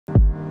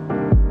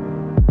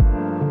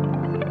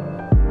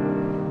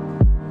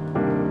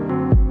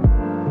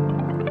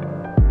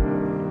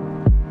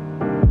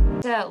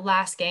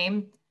last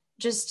game.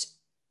 Just,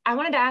 I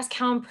wanted to ask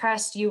how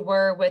impressed you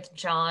were with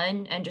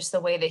John and just the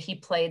way that he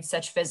played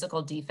such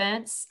physical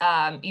defense,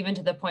 even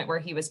to the point where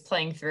he was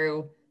playing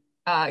through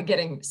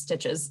getting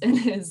stitches in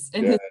his.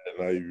 And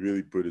like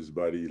really put his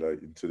body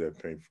like into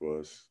that paint for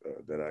us,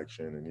 that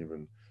action, and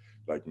even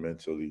like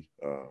mentally,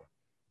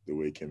 the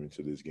way he came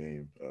into this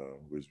game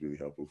was really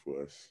helpful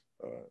for us,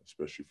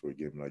 especially for a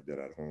game like that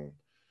at home.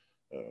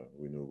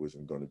 We knew it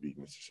wasn't going to be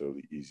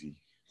necessarily easy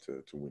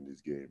to win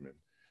this game, and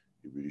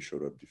he really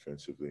showed up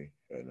defensively,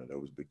 and that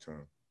was big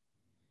time.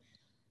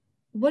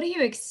 What do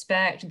you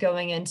expect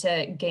going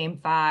into game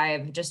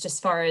five, just as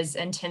far as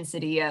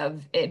intensity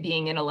of it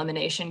being an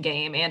elimination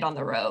game and on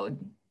the road?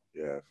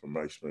 Yeah, from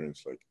my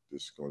experience, like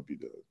this is going to be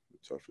the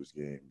toughest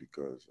game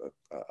because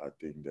I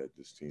think that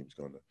this team's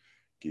going to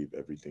give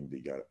everything they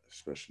got,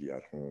 especially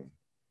at home.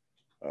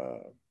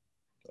 Uh,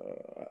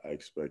 I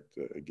expect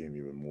a game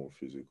even more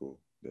physical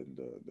than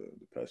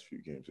the past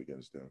few games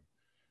against them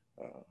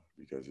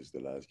because it's the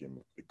last game.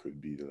 It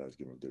could be the last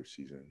game of their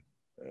season,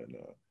 and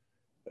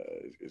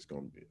it's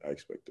going to be. I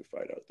expect to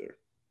fight out there.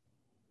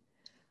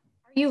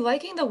 Are you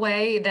liking the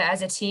way that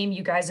as a team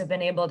you guys have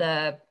been able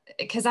to,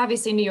 because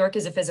obviously New York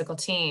is a physical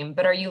team,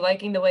 but are you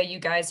liking the way you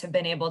guys have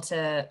been able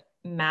to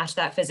match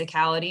that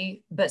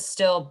physicality, but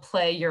still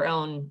play your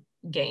own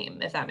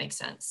game, if that makes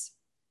sense?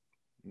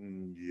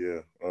 Yeah,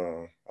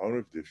 I don't know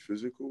if they're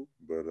physical,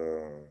 but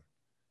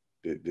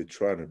they're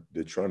trying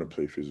to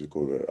play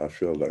physical. I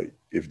feel like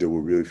if they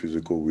were really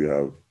physical, we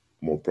have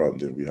more problem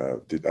than we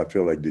have. I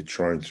feel like they're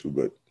trying to,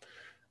 but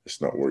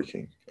it's not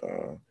working.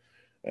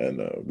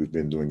 And we've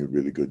been doing a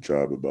really good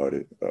job about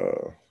it.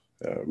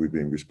 We've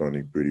been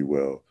responding pretty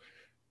well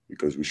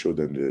because we showed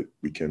them that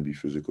we can be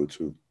physical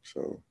too.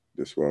 So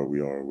that's why we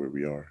are where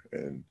we are,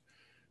 and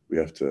we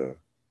have to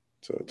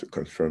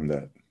confirm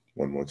that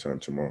one more time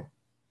tomorrow.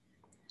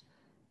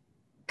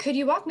 Could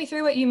you walk me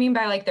through what you mean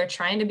by like they're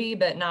trying to be,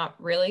 but not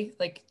really?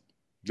 Like,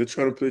 They're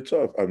trying to play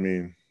tough. I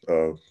mean,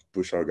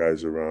 push our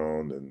guys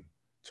around and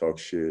talk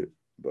shit,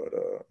 but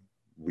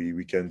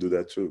we can do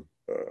that too.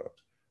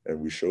 And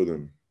we show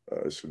them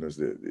as soon as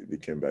they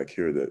came back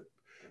here that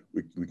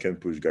we can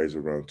push guys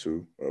around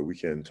too. We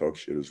can talk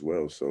shit as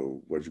well.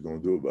 So what you gonna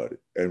do about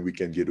it? And we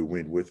can get a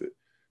win with it.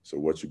 So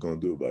what you gonna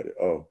do about it?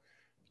 Oh,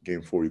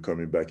 game four, you're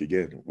coming back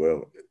again.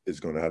 Well, it's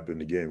gonna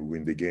happen again. We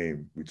win the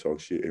game, we talk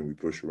shit, and we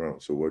push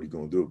around. So what are you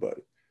gonna do about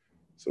it?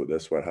 So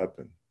that's what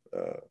happened.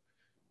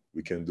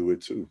 We can do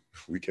it too.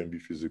 We can be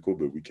physical,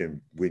 but we can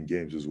win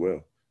games as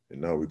well.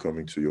 And now we're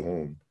coming to your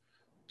home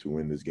to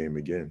win this game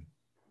again.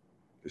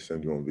 They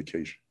send you on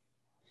vacation.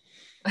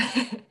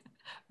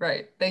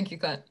 right. Thank you,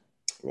 Clint.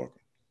 Welcome.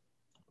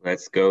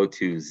 Let's go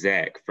to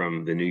Zach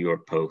from the New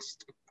York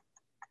Post.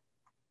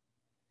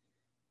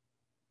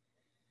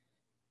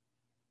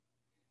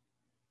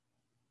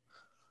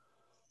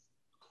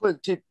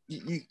 Clint,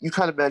 you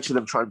kind of mentioned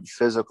them trying to be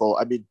physical.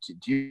 I mean,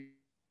 do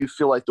you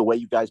feel like the way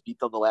you guys beat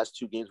them the last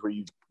two games, where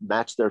you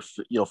matched their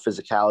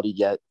physicality,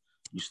 yet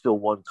you still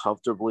won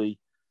comfortably?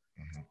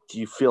 Mhm. Do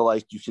you feel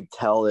like you can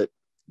tell that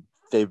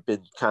they've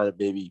been kind of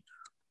maybe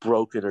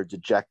broken or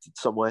dejected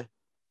some way?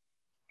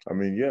 I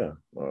mean, yeah.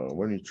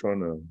 When you're trying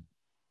to,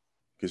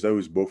 because there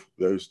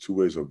was two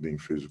ways of being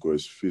physical.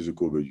 It's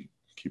physical, but you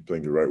keep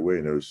playing the right way,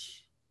 and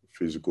there's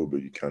physical,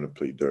 but you kind of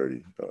play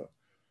dirty.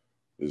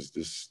 There's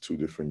this two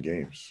different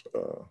games.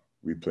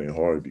 We playing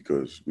hard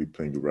because we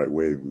playing the right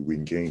way. We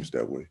win games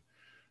that way.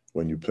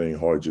 When you're playing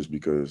hard just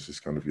because it's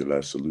kind of your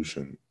last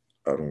solution,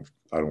 I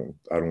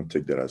don't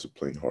take that as a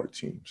playing hard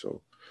team.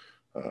 So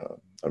uh,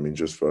 I mean,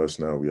 just for us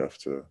now, we have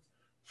to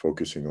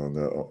focusing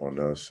on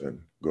us and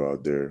go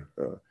out there.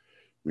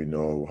 We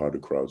know how the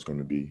crowd's going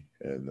to be,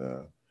 and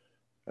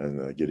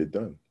get it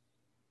done.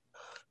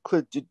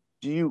 Clint, do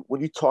you,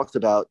 when you talked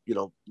about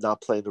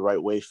not playing the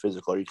right way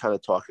physical, are you kind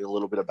of talking a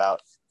little bit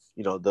about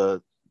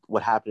the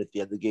what happened at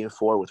the end of game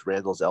four with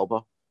Randall's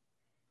elbow?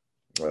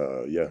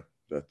 Yeah,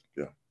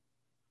 yeah.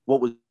 What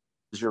was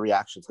your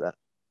reaction to that?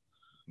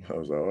 I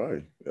was like, all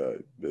right.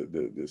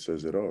 That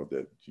says it all.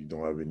 That you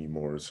don't have any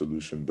more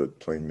solution but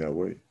playing that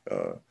way.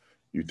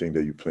 You think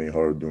that you're playing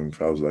hard doing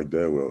fouls like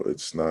that? Well,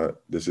 it's not.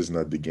 This is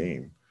not the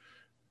game.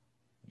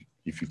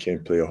 If you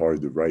can't play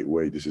hard the right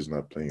way, this is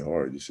not playing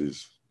hard.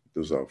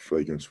 Those are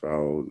flagrant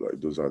fouls.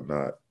 Like those are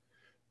not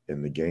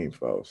in the game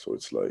fouls. So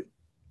it's like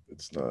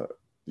it's not.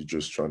 You're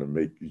just trying to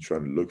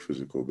look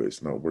physical, but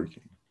it's not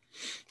working.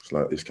 It's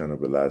not. It's kind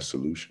of a last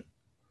solution.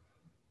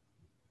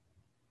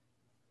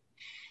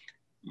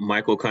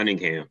 Michael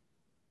Cunningham.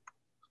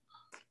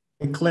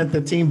 And Clint, the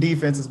team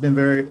defense has been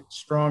very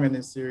strong in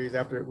this series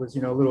after it was,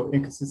 a little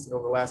inconsistent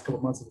over the last couple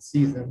of months of the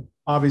season.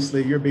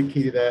 Obviously, you're a big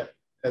key to that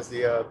as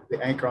the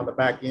anchor on the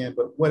back end.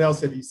 But what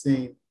else have you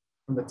seen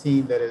from the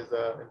team that has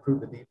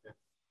improved the defense?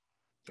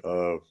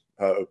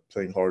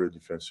 Playing harder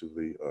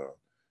defensively,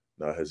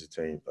 not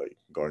hesitating, like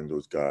guarding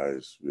those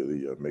guys,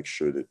 really make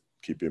sure that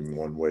keep him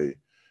one way,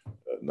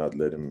 not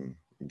let him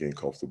gain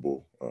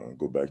comfortable,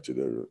 go back to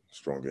their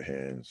stronger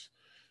hands.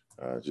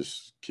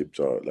 Just keep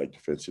our like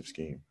defensive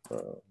scheme.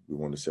 We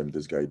want to send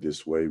this guy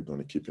this way. We're going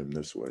to keep him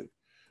this way.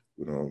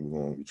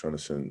 we're trying to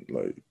send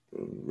like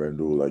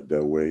Randall like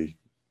that way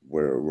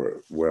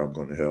where I'm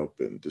going to help,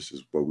 and this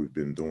is what we've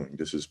been doing.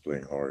 This is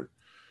playing hard.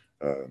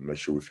 Make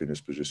sure we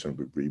finish position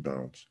with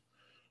rebounds.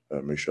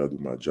 Make sure I do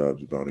my job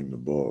rebounding the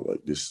ball.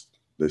 Like this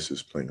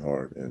is playing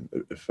hard and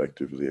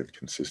effectively and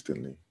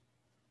consistently.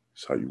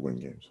 It's how you win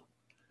games.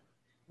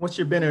 What's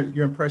your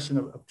impression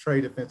of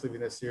Trey defensively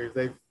in this series?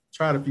 They've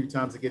tried a few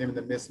times to get him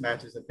into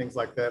mismatches and things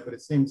like that, but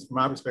it seems from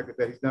my perspective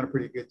that he's done a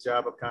pretty good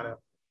job of kind of,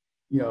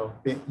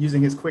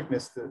 using his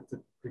quickness to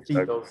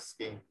defeat those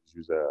schemes.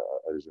 Use that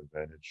at his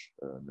advantage.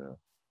 Now,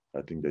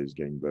 I think that he's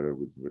getting better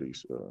with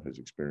his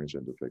experience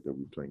and the fact that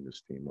we're playing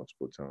this team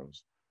multiple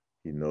times.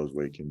 He knows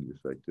where he can be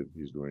effective.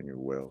 He's doing it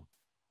well,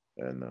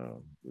 and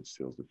with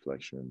steals,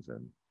 deflections,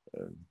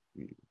 and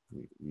we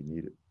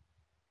need it.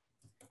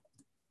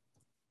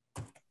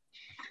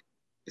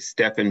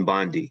 Stephen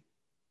Bondi.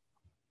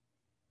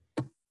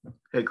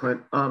 Hey,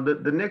 Clint.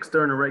 The Knicks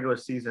during the regular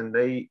season,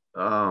 they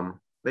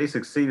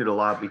succeeded a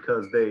lot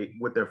because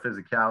with their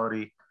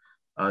physicality,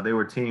 they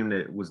were a team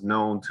that was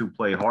known to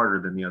play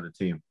harder than the other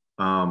team.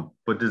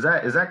 But is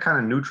that kind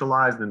of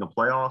neutralized in the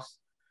playoffs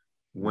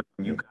when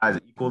you guys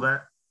equal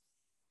that?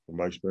 From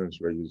my experience,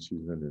 regular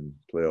season and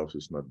playoffs,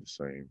 it's not the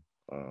same.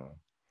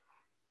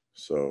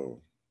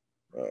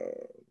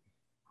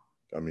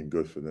 I mean,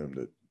 good for them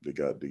that they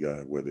got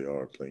where they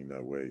are playing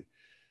that way.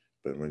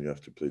 But when you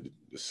have to play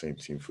the same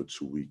team for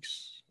 2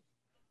 weeks,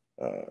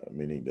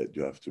 meaning that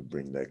you have to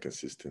bring that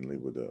consistently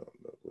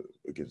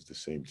against the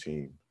same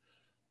team,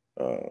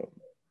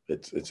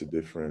 it's a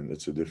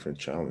different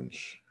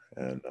challenge,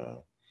 and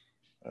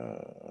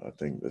I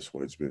think that's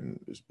why it's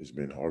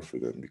been hard for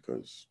them,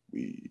 because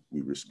we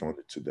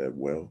responded to that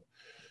well,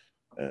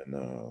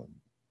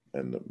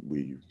 and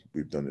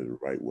we've done it the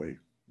right way,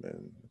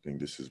 and I think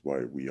this is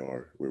why we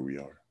are where we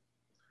are.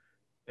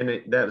 And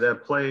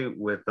that play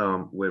with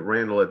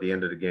Randall at the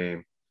end of the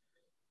game,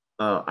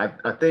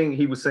 I think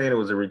he was saying it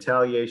was a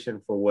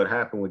retaliation for what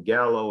happened with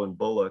Gallo and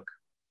Bullock.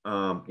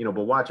 But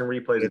watching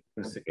replays,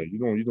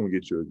 you don't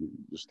get your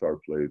star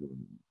plays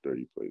and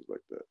dirty plays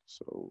like that.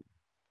 So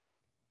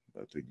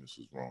I think this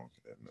is wrong,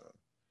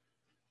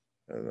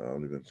 and I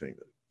don't even think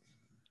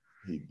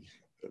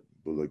that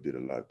Bullock did a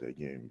lot that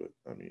game. But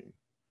I mean,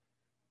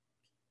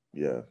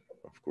 yeah,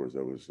 of course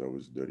that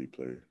was dirty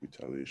play,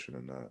 retaliation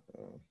or not.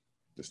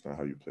 That's not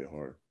how you play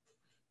hard.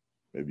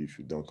 Maybe if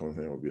you dunk on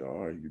him, it'll be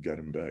all right, you got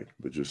him back.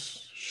 But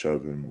just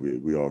shove him.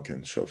 We all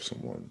can shove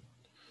someone.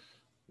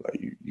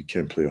 Like you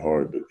can't play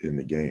hard in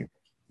the game,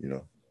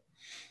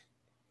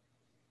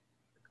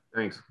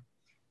 Thanks.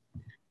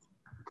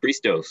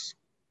 Christos.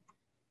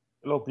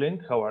 Hello,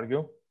 Clint. How are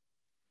you?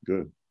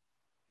 Good.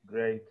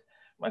 Great.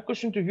 My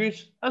question to you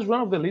is, as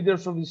one of the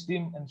leaders of this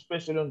team, and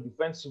especially on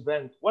defensive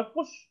end, what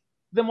was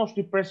the most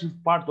impressive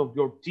part of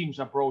your team's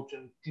approach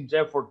and team's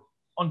effort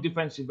on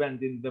defensive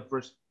end in the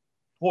first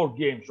 4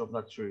 games of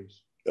that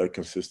series?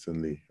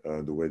 Consistently,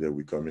 the way that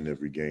we come in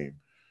every game,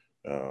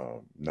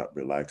 not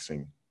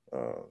relaxing,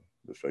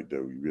 the fact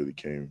that we really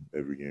came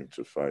every game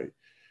to fight,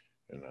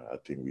 and I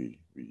think we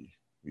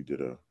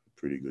did a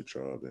pretty good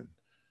job, and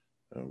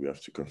we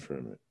have to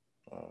confirm it.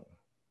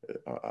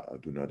 I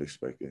do not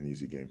expect an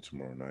easy game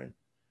tomorrow night.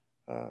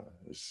 I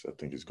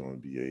think it's going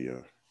to be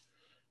a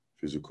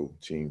physical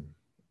team,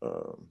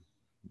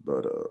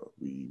 but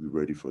we're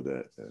ready for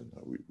that, and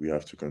we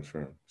have to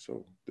confirm.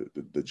 So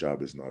the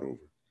job is not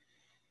over.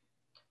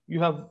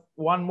 You are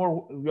one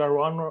more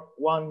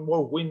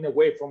win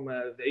away from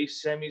the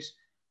East semis.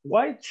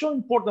 Why it's so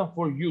important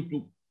for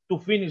you to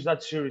finish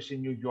that series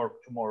in New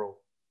York tomorrow?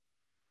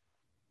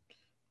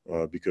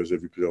 Because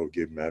every playoff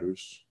game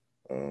matters.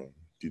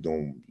 You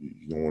don't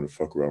want to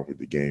fuck around with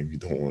the game. You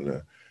don't want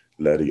to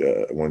let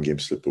one game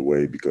slip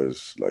away,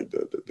 because like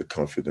the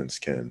confidence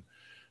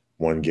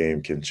one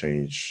game can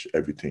change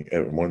everything.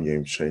 One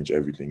game change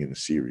everything in the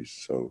series.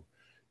 So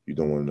you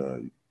don't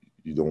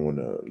want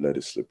to let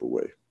it slip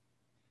away.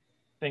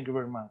 Thank you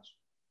very much.